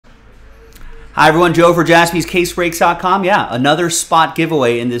Hi everyone, Joe for JaspysCaseBreaks.com. Yeah, another spot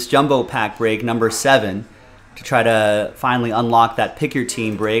giveaway in this jumbo pack break, number 7, to try to finally unlock that pick your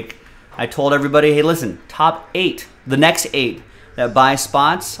team break. I told everybody, hey listen, top 8, the next 8 that buy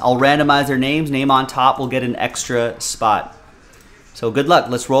spots, I'll randomize their names, name on top will get an extra spot. So good luck,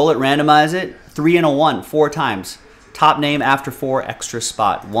 let's roll it, randomize it, 3 and a 1, 4 times. Top name after 4, extra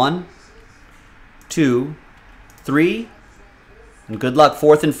spot. 1, 2, 3, and good luck,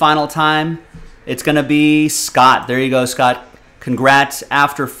 4th and final time. It's going to be Scott. There you go, Scott. Congrats.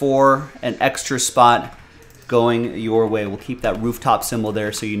 After 4, an extra spot going your way. We'll keep that rooftop symbol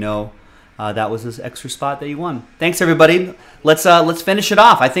there so you know that was this extra spot that you won. Thanks, everybody. Let's finish it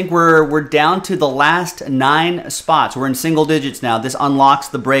off. I think we're down to the last 9 spots. We're in single digits now. This unlocks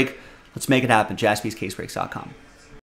the break. Let's make it happen. JaspysCaseBreaks.com.